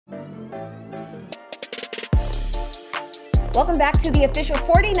Welcome back to the official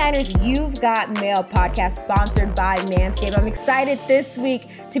 49ers You've Got Mail podcast sponsored by Manscaped. I'm excited this week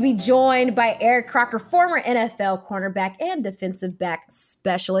to be joined by Eric Crocker, former NFL cornerback and defensive back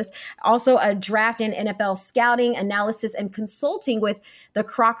specialist, also a draft and NFL scouting, analysis, and consulting with the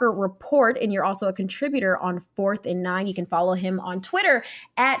Crocker Report. And you're also a contributor on 4th and 9. You can follow him on Twitter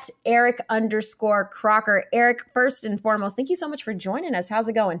at Eric_Crocker. Eric, first and foremost, thank you so much for joining us. How's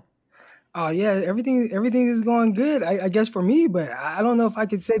it going? Oh, yeah, everything is going good, I guess, for me, but I don't know if I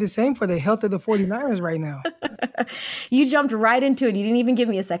could say the same for the health of the 49ers right now. You jumped right into it. You didn't even give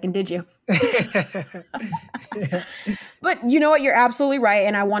me a second, did you? Yeah. But you know what? You're absolutely right.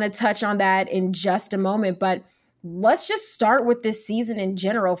 And I want to touch on that in just a moment. But let's just start with this season in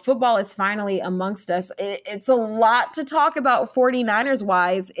general. Football is finally amongst us. It's a lot to talk about 49ers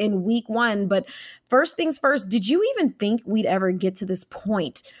wise in week one. But first things first, did you even think we'd ever get to this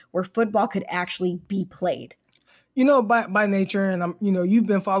point where football could actually be played? You know, by nature, and you've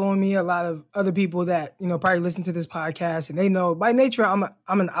been following me, a lot of other people that, probably listen to this podcast, and they know by nature, I'm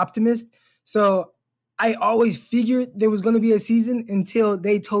an optimist. So I always figured there was going to be a season until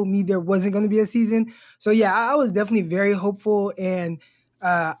they told me there wasn't going to be a season. So yeah, I was definitely very hopeful, and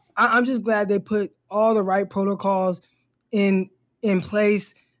I'm just glad they put all the right protocols in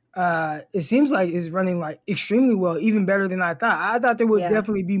place. It seems like it's running like extremely well, even better than I thought. I thought there would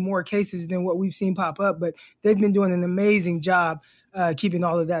definitely be more cases than what we've seen pop up, but they've been doing an amazing job keeping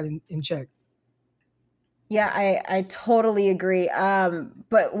all of that in check. Yeah, I totally agree.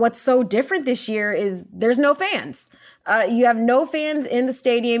 But what's so different this year is there's no fans. You have no fans in the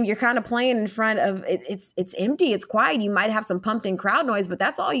stadium. You're kind of playing in front of it's empty. It's quiet. You might have some pumped in crowd noise, but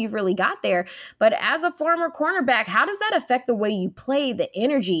that's all you've really got there. But as a former cornerback, how does that affect the way you play, the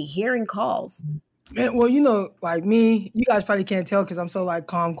energy, hearing calls? Man, well, like me, you guys probably can't tell because I'm so like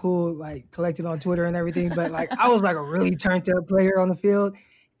calm, cool, like collected on Twitter and everything. But like I was like a really turned up player on the field.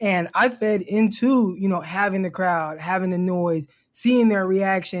 And I fed into, having the crowd, having the noise, seeing their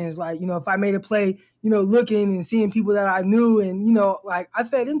reactions. Like, if I made a play, looking and seeing people that I knew and, like I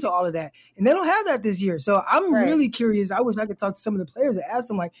fed into all of that. And they don't have that this year. So I'm really curious. I wish I could talk to some of the players and ask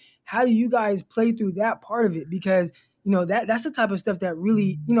them, like, how do you guys play through that part of it? Because, that's the type of stuff that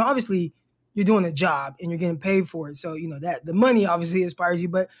really, obviously you're doing a job and you're getting paid for it. So, that the money obviously inspires you.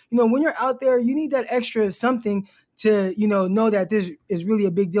 But, when you're out there, you need that extra something to, know that this is really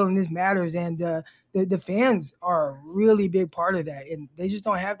a big deal and this matters. And the fans are a really big part of that. And they just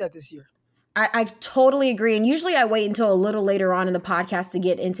don't have that this year. I totally agree. And usually I wait until a little later on in the podcast to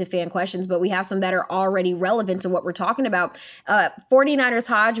get into fan questions, but we have some that are already relevant to what we're talking about. 49ers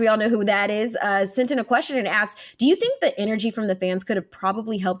Hodge, we all know who that is, sent in a question and asked, do you think the energy from the fans could have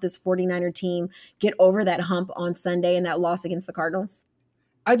probably helped this 49er team get over that hump on Sunday and that loss against the Cardinals?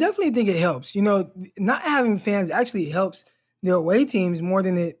 I definitely think it helps. Not having fans actually helps the away teams more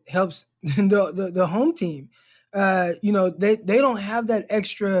than it helps the home team. They don't have that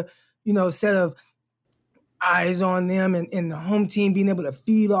extra, set of eyes on them and the home team being able to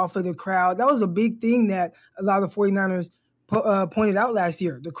feed off of the crowd. That was a big thing that a lot of the 49ers pointed out last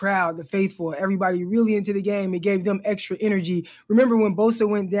year. The crowd, the faithful, everybody really into the game. It gave them extra energy. Remember when Bosa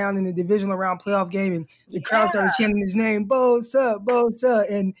went down in the divisional round playoff game and the crowd started chanting his name, Bosa, Bosa,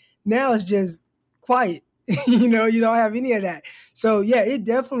 and now it's just quiet. You don't have any of that. So yeah, it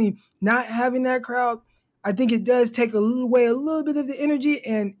definitely not having that crowd. I think it does take away a little bit of the energy,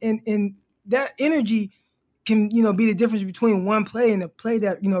 and that energy can be the difference between one play and a play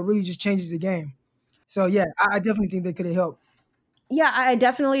that really just changes the game. So yeah, I definitely think they could have helped. Yeah, I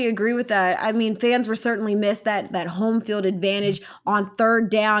definitely agree with that. I mean, fans were certainly missed that home field advantage on third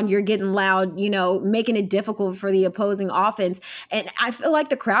down. You're getting loud, making it difficult for the opposing offense. And I feel like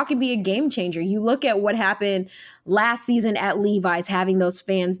the crowd can be a game changer. You look at what happened last season at Levi's, having those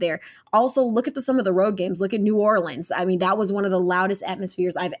fans there. Also, look at some of the road games. Look at New Orleans. I mean, that was one of the loudest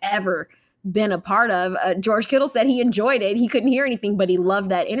atmospheres I've ever been a part of. George Kittle said he enjoyed it. He couldn't hear anything, but he loved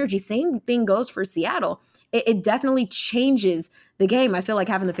that energy. Same thing goes for Seattle. It definitely changes the game. I feel like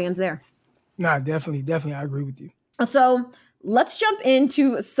having the fans there. Nah, definitely. I agree with you. So let's jump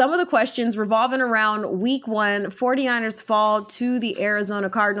into some of the questions revolving around week one. 49ers fall to the Arizona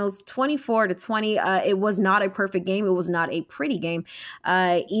Cardinals 24-20. It was not a perfect game. It was not a pretty game.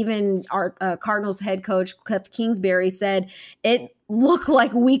 Even our Cardinals head coach, Cliff Kingsbury, said it looked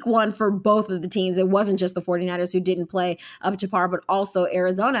like week one for both of the teams. It wasn't just the 49ers who didn't play up to par, but also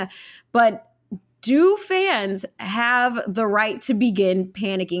Arizona. But do fans have the right to begin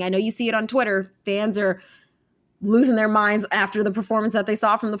panicking? I know you see it on Twitter. Fans are losing their minds after the performance that they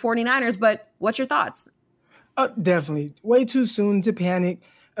saw from the 49ers, but what's your thoughts? Definitely. Way too soon to panic.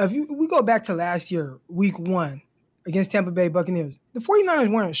 We go back to last year, week one, against Tampa Bay Buccaneers. The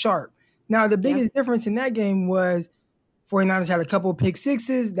 49ers weren't sharp. Now, the biggest difference in that game was 49ers had a couple of pick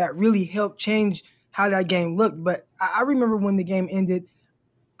sixes that really helped change how that game looked. But I remember when the game ended,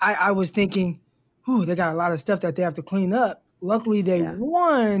 I was thinking, they got a lot of stuff that they have to clean up. Luckily, they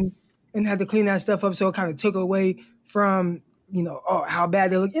won and had to clean that stuff up, so it kind of took away from, how bad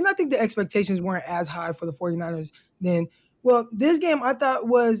they look. And I think the expectations weren't as high for the 49ers then. Well, this game I thought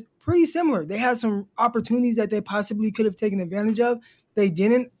was pretty similar. They had some opportunities that they possibly could have taken advantage of. They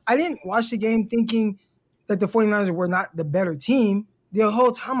didn't. I didn't watch the game thinking that the 49ers were not the better team. The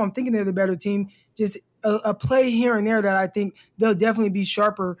whole time I'm thinking they're the better team. Just a play here and there that I think they'll definitely be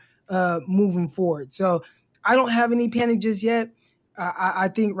sharper moving forward. So I don't have any panic just yet. I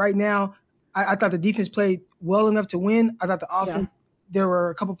think right now, I thought the defense played well enough to win. I thought the offense, there were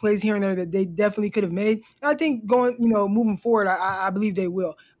a couple plays here and there that they definitely could have made. And I think moving forward, I believe they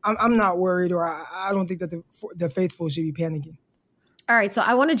will. I'm not worried, or I don't think that the faithful should be panicking. All right, so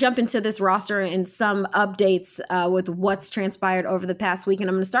I want to jump into this roster and some updates with what's transpired over the past week. And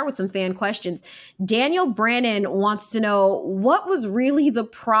I'm going to start with some fan questions. Daniel Brandon wants to know, what was really the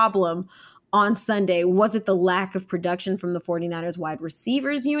problem on Sunday? Was it the lack of production from the 49ers wide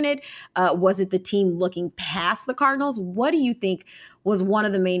receivers unit? Was it the team looking past the Cardinals? What do you think was one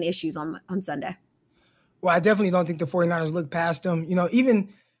of the main issues on Sunday? Well, I definitely don't think the 49ers looked past them. Even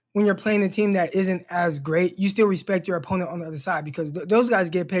when you're playing a team that isn't as great, you still respect your opponent on the other side because those guys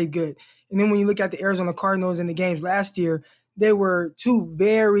get paid good. And then when you look at the Arizona Cardinals in the games last year, they were two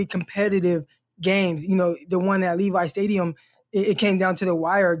very competitive games. The one at Levi Stadium, it came down to the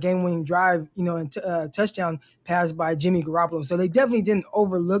wire, game-winning drive, and touchdown pass by Jimmy Garoppolo. So they definitely didn't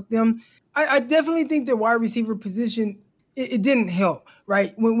overlook them. I definitely think the wide receiver position, it didn't help,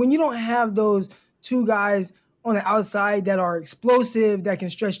 right? When you don't have those two guys on the outside that are explosive, that can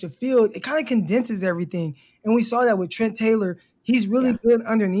stretch the field, it kind of condenses everything. And we saw that with Trent Taylor. He's really good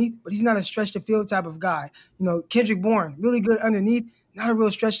underneath, but he's not a stretch the field type of guy. Kendrick Bourne, really good underneath, not a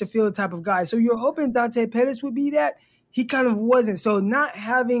real stretch the field type of guy. So you're hoping Dante Pettis would be that. He kind of wasn't. So not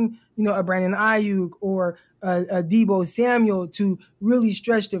having, a Brandon Ayuk or a Deebo Samuel to really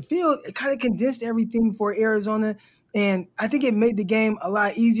stretch the field, it kind of condensed everything for Arizona. And I think it made the game a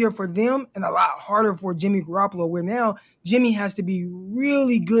lot easier for them and a lot harder for Jimmy Garoppolo, where now Jimmy has to be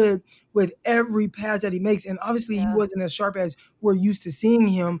really good with every pass that he makes. And obviously he wasn't as sharp as we're used to seeing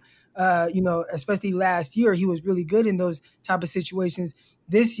him, especially last year. He was really good in those type of situations.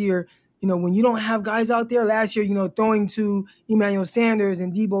 This year, when you don't have guys out there, last year, throwing to Emmanuel Sanders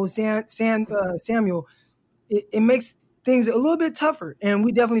and Deebo Samuel, it makes things a little bit tougher. And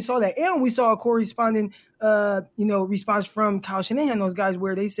we definitely saw that. And we saw a corresponding, response from Kyle Shanahan, those guys,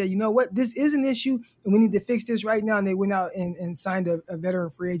 where they said, this is an issue and we need to fix this right now. And they went out and signed a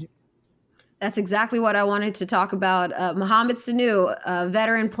veteran free agent. That's exactly what I wanted to talk about. Mohamed Sanu, a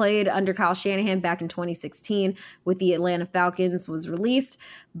veteran, played under Kyle Shanahan back in 2016 with the Atlanta Falcons, was released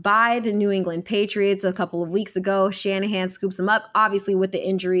by the New England Patriots a couple of weeks ago. Shanahan scoops him up, obviously with the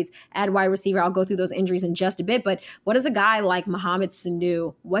injuries at wide receiver. I'll go through those injuries in just a bit. But what is a guy like Mohamed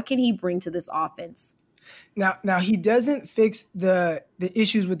Sanu? What can he bring to this offense? Now he doesn't fix the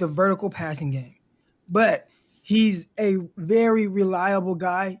issues with the vertical passing game, but he's a very reliable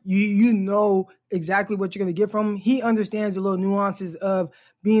guy. You know exactly what you're going to get from him. He understands the little nuances of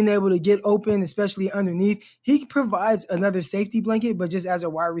being able to get open, especially underneath. He provides another safety blanket, but just as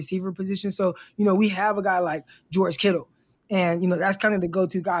a wide receiver position. So, we have a guy like George Kittle, and, that's kind of the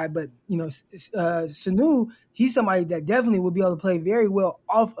go-to guy. But, Sanu, he's somebody that definitely will be able to play very well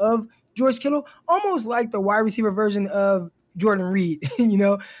off of George Kittle, almost like the wide receiver version of Jordan Reed,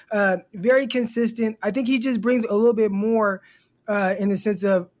 very consistent. I think he just brings a little bit more in the sense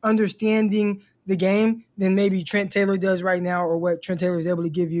of understanding the game than maybe Trent Taylor does right now, or what Trent Taylor is able to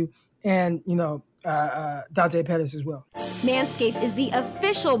give you. And, Dante Pettis as well. Manscaped is the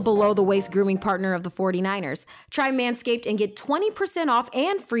official below-the-waist grooming partner of the 49ers. Try Manscaped and get 20% off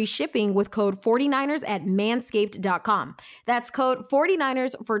and free shipping with code 49ers at manscaped.com. That's code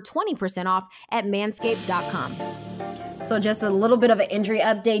 49ers for 20% off at manscaped.com. So just a little bit of an injury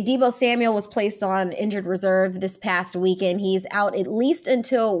update. Deebo Samuel was placed on injured reserve this past weekend. He's out at least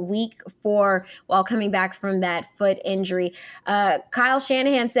until week 4 while coming back from that foot injury. Kyle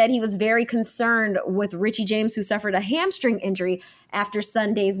Shanahan said he was very concerned with Richie James, who suffered a hamstring injury after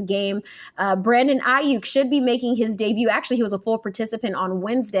Sunday's game. Brandon Ayuk should be making his debut. Actually, he was a full participant on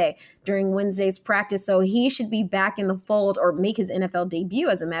Wednesday during Wednesday's practice, so he should be back in the fold, or make his NFL debut,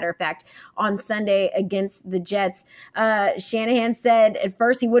 as a matter of fact, on Sunday against the Jets. Shanahan said at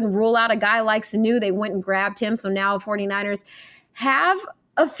first he wouldn't rule out a guy like Sanu. They went and grabbed him, so now 49ers have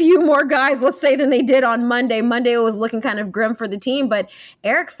a few more guys, let's say, than they did on Monday. Monday was looking kind of grim for the team, but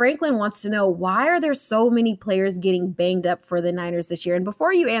Eric Franklin wants to know, why are there so many players getting banged up for the Niners this year? And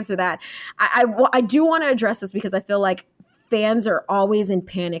before you answer that, I do want to address this because I feel like fans are always in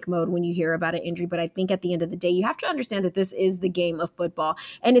panic mode when you hear about an injury. But I think at the end of the day, you have to understand that this is the game of football.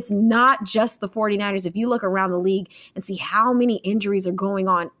 And it's not just the 49ers. If you look around the league and see how many injuries are going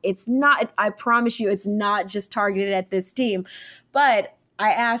on, it's not, I promise you, it's not just targeted at this team. But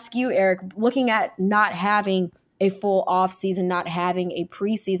I ask you, Eric, looking at not having a full off season, not having a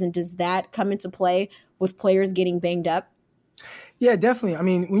preseason, does that come into play with players getting banged up? Yeah, definitely. I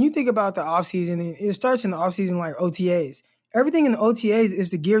mean, when you think about the offseason, it starts in the offseason like OTAs. Everything in the OTAs is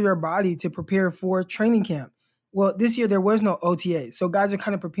to gear your body to prepare for training camp. Well, this year there was no OTA. So guys are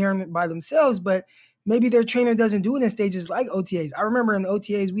kind of preparing by themselves, but maybe their trainer doesn't do it in stages like OTAs. I remember in the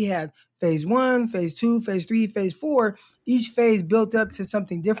OTAs, we had phase 1, phase 2, phase 3, phase 4. Each phase built up to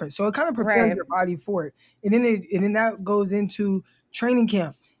something different. So it kind of prepares your body for it. And then that goes into training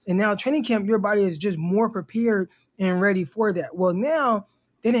camp. And now training camp, your body is just more prepared and ready for that. Well, now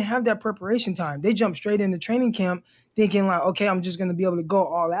they didn't have that preparation time. They jumped straight into training camp thinking like, okay, I'm just going to be able to go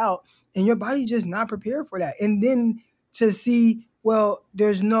all out. And your body's just not prepared for that. And then to see, well,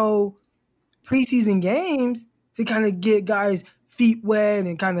 there's no preseason games to kind of get guys' feet wet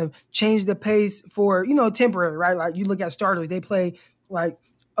and kind of change the pace for, temporary, right? Like you look at starters, they play like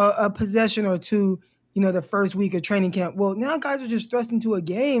a possession or two, the first week of training camp. Well, now guys are just thrust into a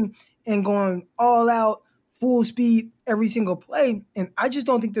game and going all out, full speed every single play. And I just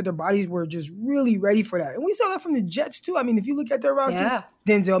don't think that their bodies were just really ready for that. And we saw that from the Jets too. I mean, if you look at their roster,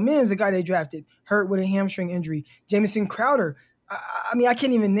 Denzel Mims, the guy they drafted, hurt with a hamstring injury. Jamison Crowder, I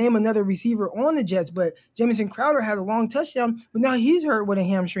can't even name another receiver on the Jets, but Jamison Crowder had a long touchdown, but now he's hurt with a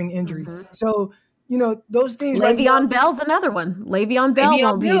hamstring injury. Mm-hmm. So, those things. Le'Veon Bell's another one. Le'Veon Bell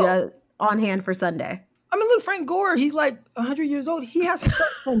won't be on hand for Sunday. I mean, look, Frank Gore, he's like 100 years old. He has to start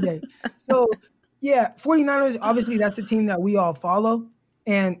Sunday. So, yeah, 49ers, obviously that's a team that we all follow.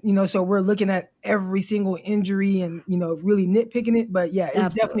 And, so we're looking at every single injury and, really nitpicking it. But, yeah,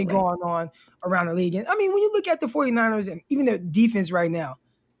 it's definitely going on around the league. And, I mean, when you look at the 49ers and even their defense right now,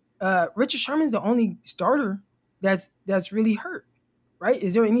 Richard Sherman's the only starter that's really hurt, right?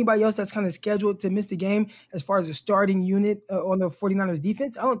 Is there anybody else that's kind of scheduled to miss the game as far as a starting unit on the 49ers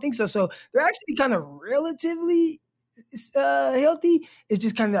defense? I don't think so. So they're actually kind of relatively healthy. It's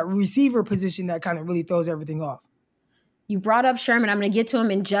just kind of that receiver position that kind of really throws everything off. You brought up Sherman. I'm going to get to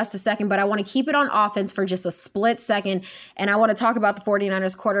him in just a second, but I want to keep it on offense for just a split second. And I want to talk about the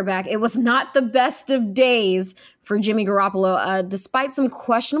 49ers quarterback. It was not the best of days for Jimmy Garoppolo. Despite some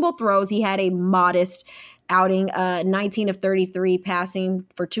questionable throws, he had a modest outing, 19 of 33 passing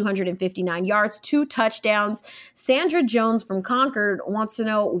for 259 yards, 2 touchdowns. Sandra Jones from Concord wants to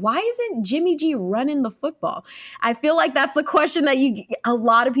know, why isn't Jimmy G running the football? I feel like that's a question that a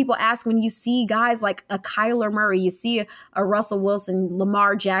lot of people ask when you see guys like a Kyler Murray, you see a Russell Wilson,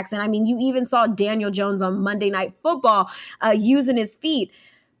 Lamar Jackson. I mean, you even saw Daniel Jones on Monday Night Football using his feet.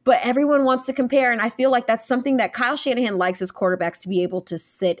 But everyone wants to compare, and I feel like that's something that Kyle Shanahan likes his quarterbacks to be able to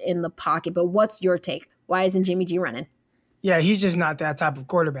sit in the pocket. But what's your take? Why isn't Jimmy G running? Yeah, he's just not that type of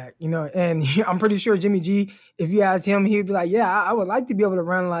quarterback, and I'm pretty sure Jimmy G, if you ask him, he'd be like, yeah, I would like to be able to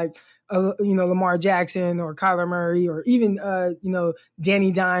run like, Lamar Jackson or Kyler Murray or even,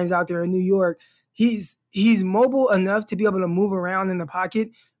 Danny Dimes out there in New York. He's mobile enough to be able to move around in the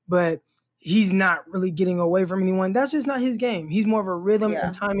pocket, but he's not really getting away from anyone. That's just not his game. He's more of a rhythm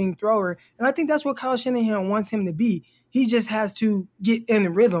and timing thrower. And I think that's what Kyle Shanahan wants him to be. He just has to get in the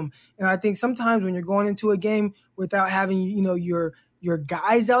rhythm. And I think sometimes when you're going into a game without having, your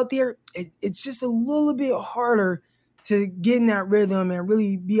guys out there, it's just a little bit harder to get in that rhythm and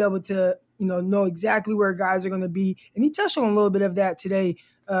really be able to, know exactly where guys are going to be. And he touched on a little bit of that today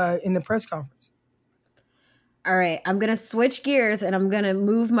in the press conference. All right, I'm going to switch gears and I'm going to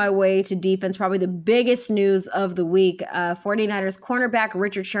move my way to defense. Probably the biggest news of the week, 49ers cornerback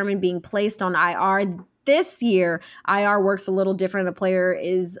Richard Sherman being placed on IR. This year, IR works a little different. A player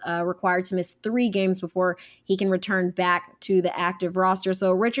is required to miss 3 games before he can return back to the active roster.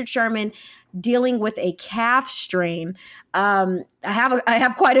 So Richard Sherman dealing with a calf strain. I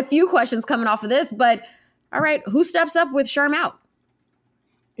have quite a few questions coming off of this, but all right, who steps up with Sherm out?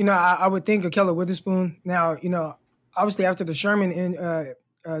 I would think of Ahkello Witherspoon. Now, obviously after the Sherman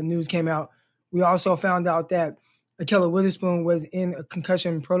news came out, we also found out that Ahkello Witherspoon was in a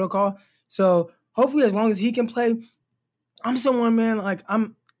concussion protocol. So hopefully, as long as he can play, I'm someone, man, like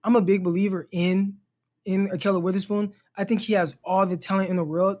I'm a big believer in Ahkello Witherspoon. I think he has all the talent in the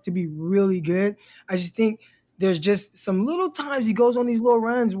world to be really good. I just think there's just some little times he goes on these little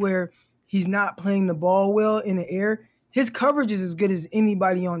runs where he's not playing the ball well in the air. His coverage is as good as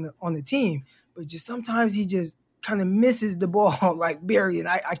anybody on the team, but just sometimes he just kind of misses the ball like Barry, and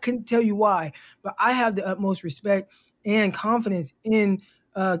I couldn't tell you why, but I have the utmost respect and confidence in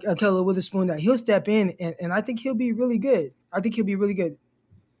Keller Witherspoon that he'll step in, and I think he'll be really good. I think he'll be really good.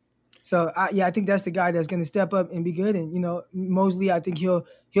 So I think that's the guy that's going to step up and be good. And Mosley, I think he'll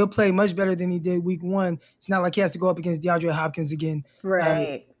play much better than he did week 1. It's not like he has to go up against DeAndre Hopkins again,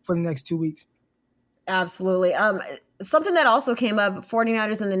 right, for the next 2 weeks. Absolutely. Something that also came up: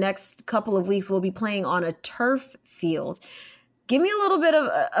 49ers in the next couple of weeks will be playing on a turf field. Give me a little bit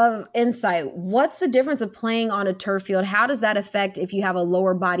of insight. What's the difference of playing on a turf field? How does that affect if you have a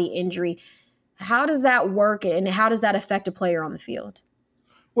lower body injury? How does that work, and how does that affect a player on the field?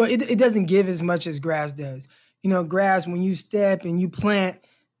 Well, it doesn't give as much as grass does. Grass, when you step and you plant,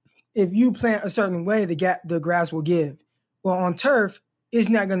 if you plant a certain way, the grass will give. Well, on turf, it's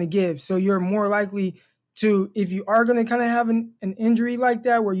not going to give. So you're more likely to, if you are going to kind of have an injury like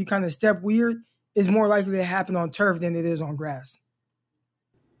that where you kind of step weird, it's more likely to happen on turf than it is on grass.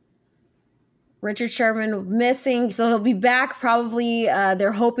 Richard Sherman missing, so he'll be back probably.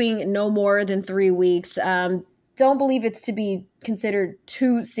 They're hoping no more than 3 weeks. Don't believe it's to be considered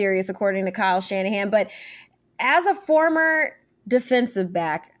too serious, according to Kyle Shanahan. But as a former defensive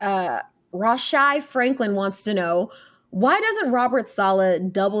back, Rashai Franklin wants to know, why doesn't Robert Saleh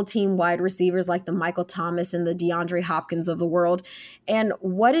double team wide receivers like the Michael Thomas and the DeAndre Hopkins of the world? And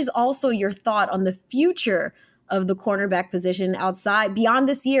what is also your thought on the future of the cornerback position beyond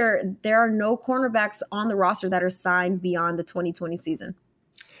this year? There are no cornerbacks on the roster that are signed beyond the 2020 season.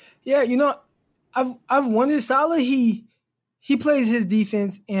 Yeah, I've wondered. Saleh, he plays his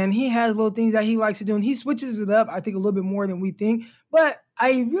defense and he has little things that he likes to do, and he switches it up, I think, a little bit more than we think. But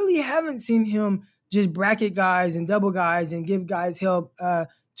I really haven't seen him just bracket guys and double guys and give guys help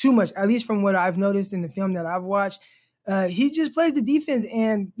too much, at least from what I've noticed in the film that I've watched. He just plays the defense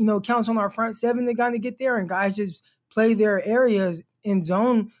and, counts on our front seven to kind of get there, and guys just play their areas in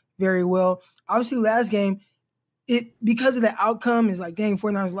zone very well. Obviously, last game, because of the outcome, is like, dang,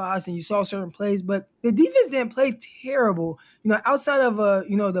 49ers lost and you saw certain plays, but the defense didn't play terrible. Outside of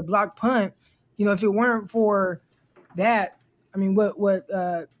the block punt, if it weren't for that, I mean, what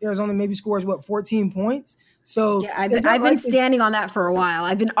Arizona maybe scores 14 points. So yeah, I've been standing on that for a while.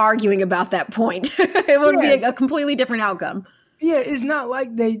 I've been arguing about that point. It would be a completely different outcome. Yeah, it's not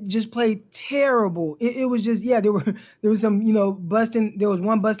like they just played terrible. It was just, there was some busting. There was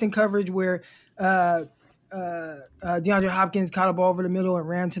one busting coverage where DeAndre Hopkins caught a ball over the middle and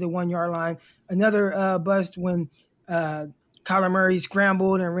ran to the 1 yard line. Another bust when Kyler Murray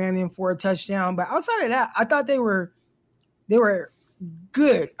scrambled and ran in for a touchdown. But outside of that, I thought they were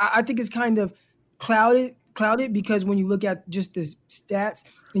good. I think it's kind of clouded because when you look at just the stats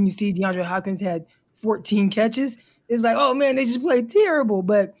and you see DeAndre Hopkins had 14 catches, it's like, oh man, they just played terrible.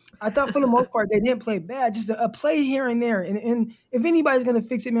 But I thought for the most part they didn't play bad, just a play here and there. And if anybody's going to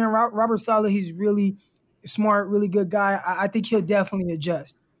fix it, man, Robert Saleh, he's really smart, really good guy. I think he'll definitely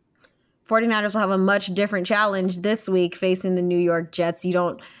adjust. 49ers will have a much different challenge this week facing the New York Jets. You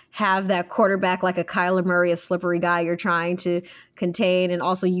don't have that quarterback like a Kyler Murray, a slippery guy you're trying to contain. And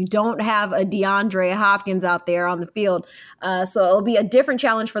also you don't have a DeAndre Hopkins out there on the field. So it'll be a different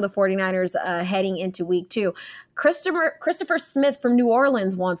challenge for the 49ers heading into week 2. Christopher Smith from New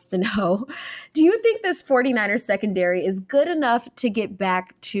Orleans wants to know, do you think this 49ers secondary is good enough to get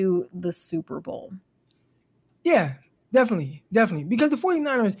back to the Super Bowl? Yeah, definitely. Because the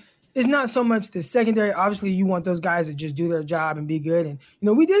 49ers, it's not so much the secondary. Obviously, you want those guys to just do their job and be good. And,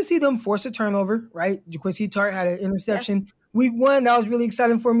 we did see them force a turnover, right? Jaquiski Tartt had an interception. Yeah. Week 1, that was really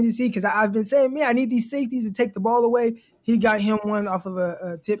exciting for me to see because I've been saying, man, I need these safeties to take the ball away. He got him one off of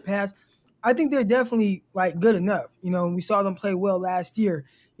a tip pass. I think they're definitely, good enough. We saw them play well last year.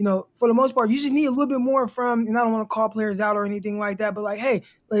 For the most part, you just need a little bit more from, and I don't want to call players out or anything like that, but hey,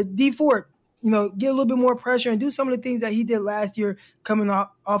 D Ford, get a little bit more pressure and do some of the things that he did last year coming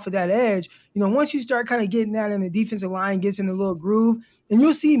off of that edge. Once you start kind of getting that and the defensive line gets in a little groove, and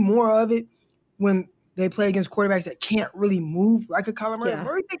you'll see more of it when they play against quarterbacks that can't really move like a Kyler Murray. Yeah.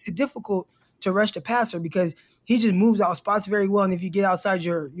 Murray makes it difficult to rush the passer because he just moves out spots very well, and if you get outside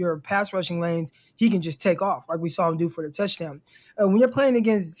your pass rushing lanes, he can just take off like we saw him do for the touchdown. When you're playing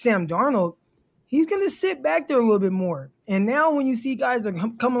against Sam Darnold, he's going to sit back there a little bit more. And now when you see guys that are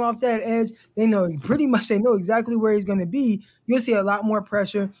coming off that edge, they know exactly where he's going to be. You'll see a lot more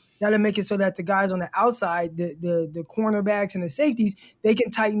pressure. That'll make it so that the guys on the outside, the cornerbacks and the safeties, they can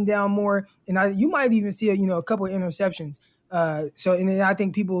tighten down more. And you might even see a couple of interceptions. And then I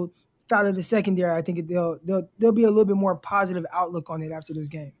think people out of the secondary, I think there'll be a little bit more positive outlook on it after this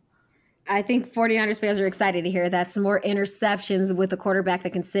game. I think 49ers fans are excited to hear that. Some more interceptions with a quarterback that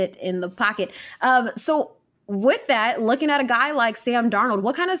can sit in the pocket. So with that, looking at a guy like Sam Darnold,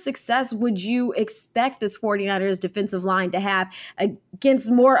 what kind of success would you expect this 49ers defensive line to have against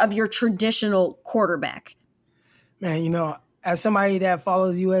more of your traditional quarterback? Man, as somebody that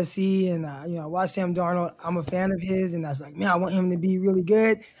follows USC and, watch Sam Darnold, I'm a fan of his. And I was like, man, I want him to be really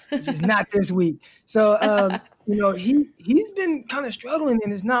good, just not this week. So, he's been kind of struggling,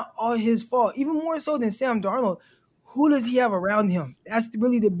 and it's not all his fault. Even more so than Sam Darnold, who does he have around him? That's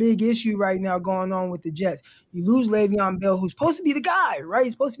really the big issue right now going on with the Jets. You lose Le'Veon Bell, who's supposed to be the guy, right?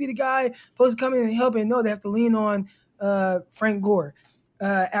 He's supposed to be the guy, supposed to come in and help, and no, they have to lean on Frank Gore.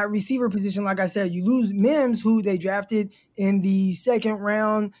 At receiver position, like I said, you lose Mims, who they drafted in the second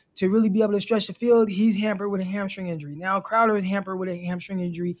round to really be able to stretch the field. He's hampered with a hamstring injury. Now Crowder is hampered with a hamstring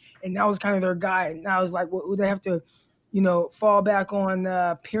injury, and that was kind of their guy. And now it's like, would they have to, fall back on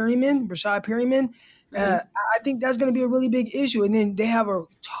Rashad Perryman? I think that's going to be a really big issue. And then they have a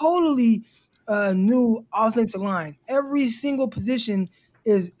totally new offensive line. Every single position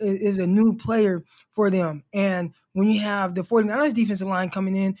is a new player for them. And when you have the 49ers defensive line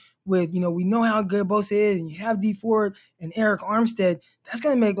coming in with, we know how good Bosa is, and you have D Ford and Eric Armstead, that's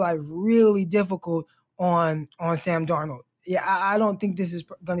going to make life really difficult on Sam Darnold. Yeah, I don't think this is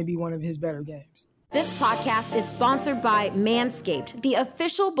going to be one of his better games. This podcast is sponsored by Manscaped, the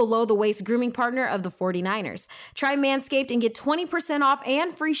official below-the-waist grooming partner of the 49ers. Try Manscaped and get 20% off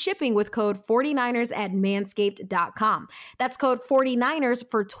and free shipping with code 49ers at manscaped.com. That's code 49ers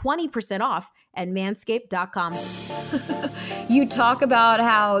for 20% off at manscaped.com. You talk about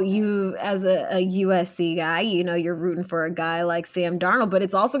how you, as a USC guy, you're rooting for a guy like Sam Darnold, but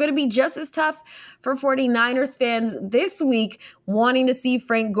it's also going to be just as tough for 49ers fans this week, wanting to see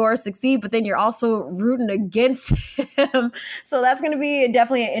Frank Gore succeed, but then you're also rooting against him. So that's going to be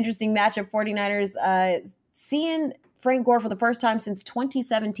definitely an interesting matchup. 49ers seeing Frank Gore for the first time since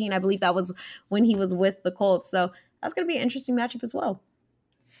 2017. I believe that was when he was with the Colts. So that's going to be an interesting matchup as well.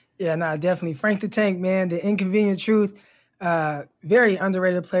 Yeah, definitely. Frank the Tank, man, the inconvenient truth. Very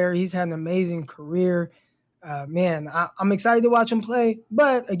underrated player. He's had an amazing career. Man, I'm excited to watch him play,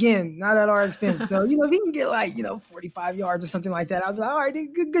 but again, not at our expense. So, if he can get 45 yards or something like that, I'll be like, all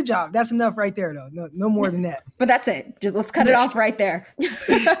right, good job. That's enough right there, though. No more than that. But that's it. Just let's cut it off right there.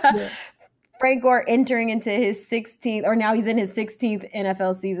 Yeah. Frank Gore entering into his 16th, or now he's in his 16th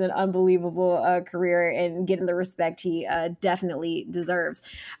NFL season. Unbelievable career, and getting the respect he definitely deserves.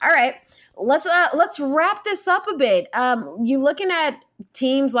 All right, let's wrap this up a bit. You looking at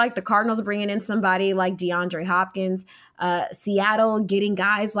teams like the Cardinals bringing in somebody like DeAndre Hopkins, Seattle getting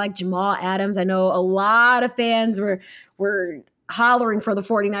guys like Jamal Adams. I know a lot of fans were hollering for the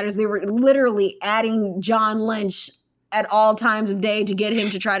 49ers. They were literally adding John Lynch at all times of day to get him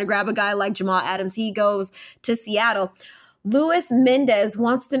to try to grab a guy like Jamal Adams. He goes to Seattle. Luis Mendez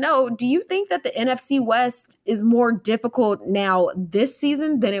wants to know, do you think that the NFC West is more difficult now this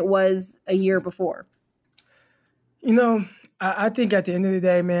season than it was a year before? I think at the end of the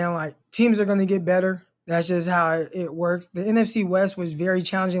day, man, teams are going to get better. That's just how it works. The NFC West was very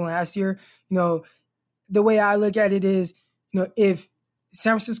challenging last year. The way I look at it is, if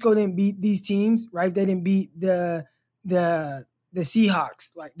San Francisco didn't beat these teams, right? They didn't beat the Seahawks.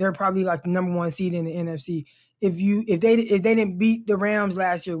 They're probably the number one seed in the NFC. If they didn't beat the Rams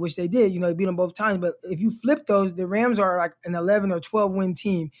last year, which they did, they beat them both times. But if you flip those, the Rams are an 11 or 12 win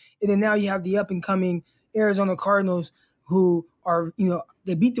team, and then now you have the up and coming Arizona Cardinals, who are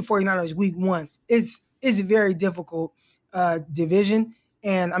they beat the 49ers week one. It's a very difficult division,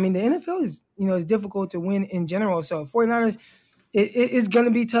 and I mean the NFL is is difficult to win in general. So 49ers. It's going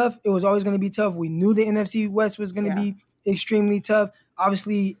to be tough. It was always going to be tough. We knew the NFC West was going to be extremely tough.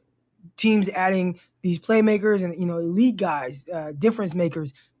 Obviously, teams adding these playmakers and, elite guys, difference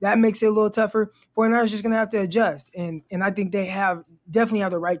makers, that makes it a little tougher. 49ers just going to have to adjust. And I think they definitely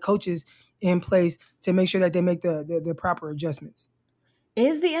have the right coaches in place to make sure that they make the proper adjustments.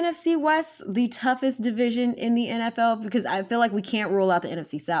 Is the NFC West the toughest division in the NFL? Because I feel like we can't rule out the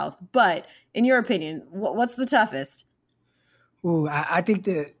NFC South. But in your opinion, what's the toughest? Ooh, I think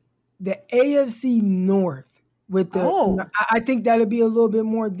the AFC North with the I think that'll be a little bit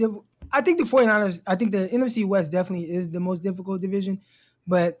more difficult. I think the 49ers, I think the NFC West definitely is the most difficult division.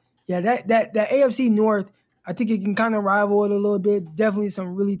 But yeah, that AFC North, I think it can kind of rival it a little bit. Definitely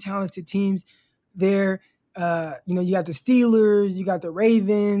some really talented teams there. You got the Steelers, you got the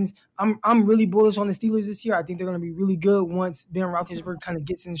Ravens. I'm really bullish on the Steelers this year. I think they're going to be really good once Ben Roethlisberger kind of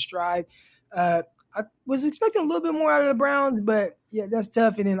gets in stride. I was expecting a little bit more out of the Browns, but yeah, that's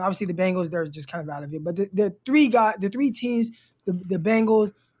tough. And then obviously the Bengals, they're just kind of out of it. But the three teams, the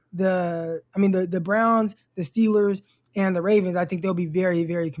Bengals, the Browns, the Steelers, and the Ravens, I think they'll be very,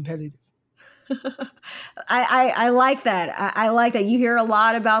 very competitive. I like that. I like that. You hear a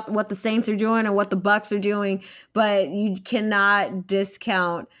lot about what the Saints are doing and what the Bucks are doing, but you cannot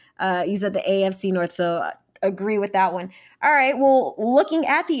discount. You said the AFC North, so agree with that one. All right. Well, looking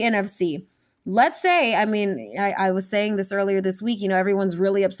at the NFC, let's say, I was saying this earlier this week, everyone's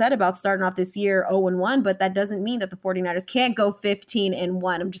really upset about starting off this year 0-1, but that doesn't mean that the 49ers can't go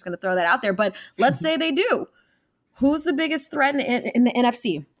 15-1. I'm just going to throw that out there. But let's say they do. Who's the biggest threat in the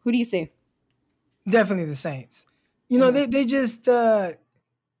NFC? Who do you see? Definitely the Saints. They just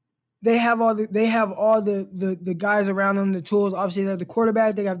they have all the guys around them, the tools. Obviously, they have the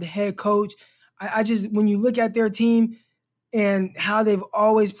quarterback, they have the head coach. I just, when you look at their team and how they've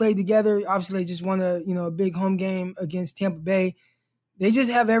always played together, obviously they just won a big home game against Tampa Bay. They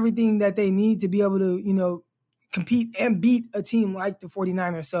just have everything that they need to be able to compete and beat a team like the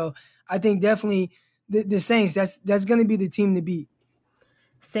 49ers. So I think definitely the Saints, that's going to be the team to beat.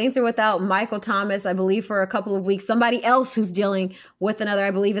 Saints are without Michael Thomas, I believe, for a couple of weeks. Somebody else who's dealing with another, I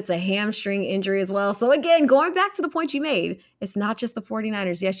believe it's a hamstring injury as well. So again, going back to the point you made, it's not just the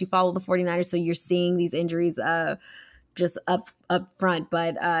 49ers. Yes, you follow the 49ers, so you're seeing these injuries just up front.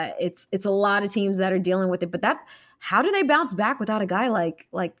 But it's a lot of teams that are dealing with it. But how do they bounce back without a guy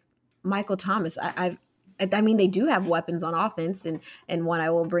like Michael Thomas? They do have weapons on offense, and one I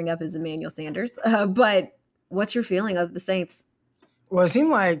will bring up is Emmanuel Sanders. But what's your feeling of the Saints? Well, it seemed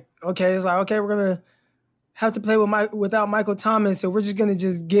like, we're going to have to play without Michael Thomas, so we're just going to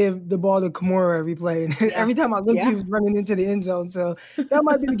just give the ball to Kamara every play. And every time I looked, he was running into the end zone. So that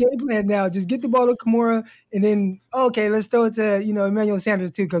might be the game plan now. Just get the ball to Kamara, and then, let's throw it to, Emmanuel Sanders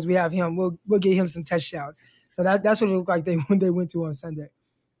too, because we have him. We'll get him some touchdowns. So that's what it looked like when they went to on Sunday.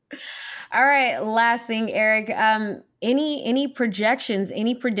 All right, last thing, Eric. Any projections,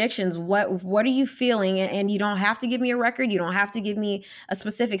 any predictions? What are you feeling? And you don't have to give me a record. You don't have to give me a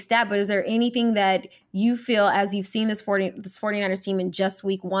specific stat. But is there anything that you feel, as you've seen this 49ers team in just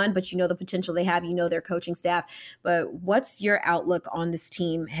week one, but the potential they have, their coaching staff. But what's your outlook on this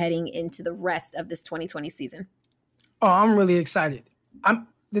team heading into the rest of this 2020 season? Oh, I'm really excited.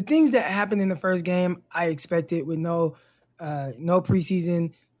 The things that happened in the first game, I expected with no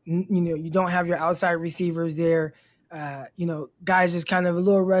preseason. You don't have your outside receivers there. Guys just kind of a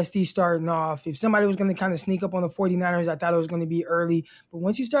little rusty starting off. If somebody was going to kind of sneak up on the 49ers, I thought it was going to be early. But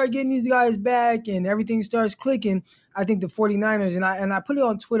once you start getting these guys back and everything starts clicking, I think the 49ers, and I put it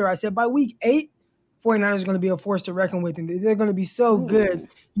on Twitter, I said by week 8, 49ers are going to be a force to reckon with, and they're going to be so good.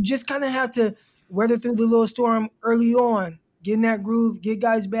 You just kind of have to weather through the little storm early on, get in that groove, get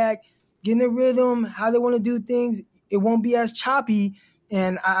guys back, get in the rhythm, how they want to do things. It won't be as choppy.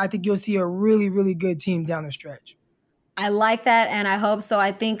 And I think you'll see a really, really good team down the stretch. I like that, and I hope so.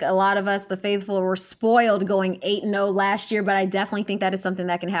 I think a lot of us, the faithful, were spoiled going 8-0 last year, but I definitely think that is something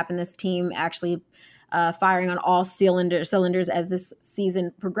that can happen. This team actually firing on all cylinders as this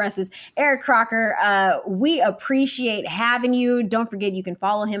season progresses. Eric Crocker, we appreciate having you. Don't forget, you can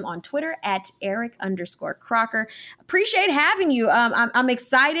follow him on Twitter at Eric_Crocker. Appreciate having you. I'm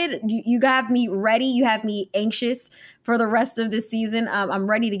excited. You have me ready. You have me anxious for the rest of this season. I'm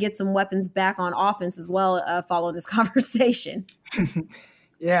ready to get some weapons back on offense as well following this conversation.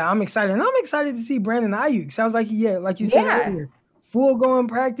 Yeah, I'm excited. And I'm excited to see Brandon Ayuk. Sounds like like you said earlier, full going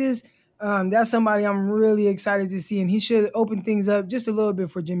practice. That's somebody I'm really excited to see, and he should open things up just a little bit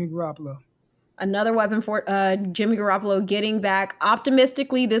for Jimmy Garoppolo. Another weapon for Jimmy Garoppolo getting back.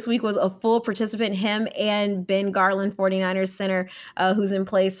 Optimistically, this week was a full participant, him and Ben Garland, 49ers center, who's in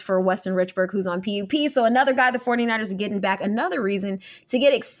place for Weston Richburg, who's on PUP. So another guy the 49ers are getting back. Another reason to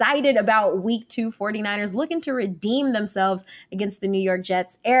get excited about week 2 49ers looking to redeem themselves against the New York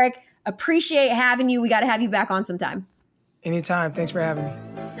Jets. Eric, appreciate having you. We got to have you back on sometime. Anytime. Thanks for having me.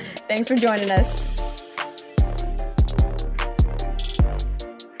 Thanks for joining us.